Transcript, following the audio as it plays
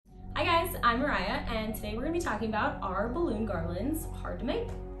I'm Mariah, and today we're going to be talking about, are balloon garlands hard to make?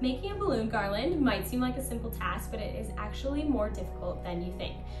 Making a balloon garland might seem like a simple task, but it is actually more difficult than you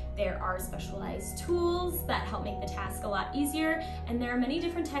think. There are specialized tools that help make the task a lot easier, and there are many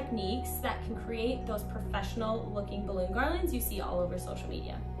different techniques that can create those professional looking balloon garlands you see all over social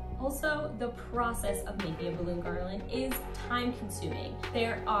media. Also, the process of making a balloon garland is time consuming.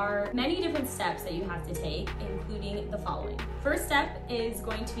 There are many different steps that you have to take, including the following. First step is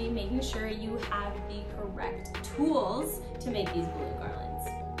going to be making sure you have the correct tools to make these balloon garlands.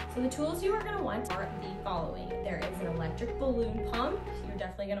 So the tools you are going to want are the following. There is an electric balloon pump. You're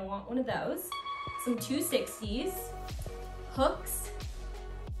definitely going to want one of those. Some 260s, hooks,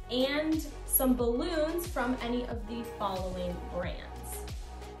 and some balloons from any of the following brands.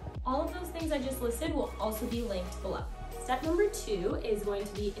 All of those things I just listed will also be linked below. Step number 2 is going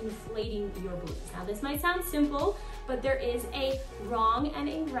to be inflating your balloons. Now this might sound simple, but there is a wrong and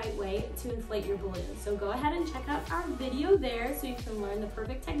a right way to inflate your balloons. So go ahead and check out our video there so you can learn the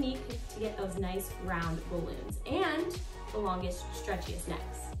perfect technique to get those nice round balloons and the longest, stretchiest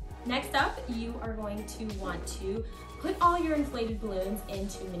necks. Next up, you are going to want to put all your inflated balloons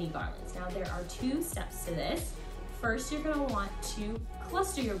into mini garlands. Now there are 2 steps to this. First, you're going to want to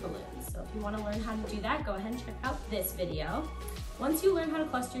cluster your balloons. So if you want to learn how to do that, go ahead and check out this video. Once you learn how to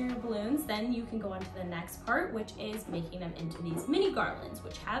cluster your balloons, then you can go on to the next part, which is making them into these mini garlands,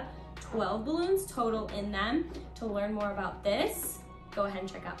 which have 12 balloons total in them. To learn more about this, go ahead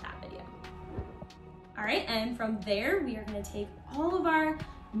and check out that video. All right, and from there, we are going to take all of our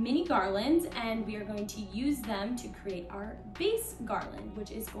mini garlands and we are going to use them to create our base garland,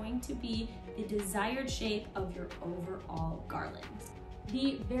 which is going to be the desired shape of your overall garland.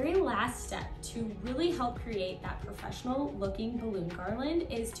 The very last step to really help create that professional looking balloon garland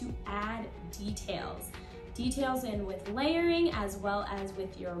is to add details. Details in with layering as well as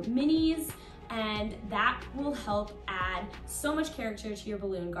with your minis, and that will help add so much character to your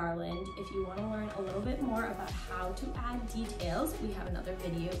balloon garland. If you want to learn a little bit more about how to add details, we have another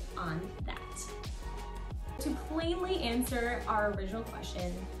video on that. To plainly answer our original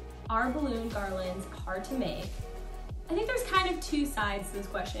question, are balloon garlands hard to make? I think there's kind of 2 sides to this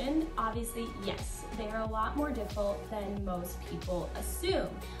question. Obviously, yes, they are a lot more difficult than most people assume.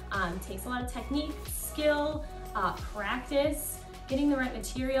 It takes a lot of technique, skill, practice, getting the right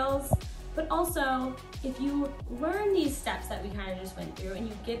materials. But also, if you learn these steps that we kind of just went through and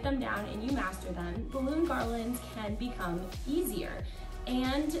you get them down and you master them, balloon garlands can become easier.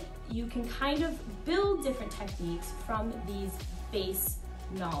 And you can kind of build different techniques from these base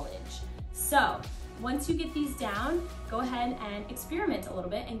knowledge. So once you get these down, go ahead and experiment a little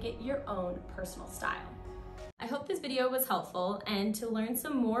bit and get your own personal style. I hope this video was helpful, and to learn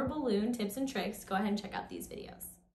some more balloon tips and tricks, go ahead and check out these videos.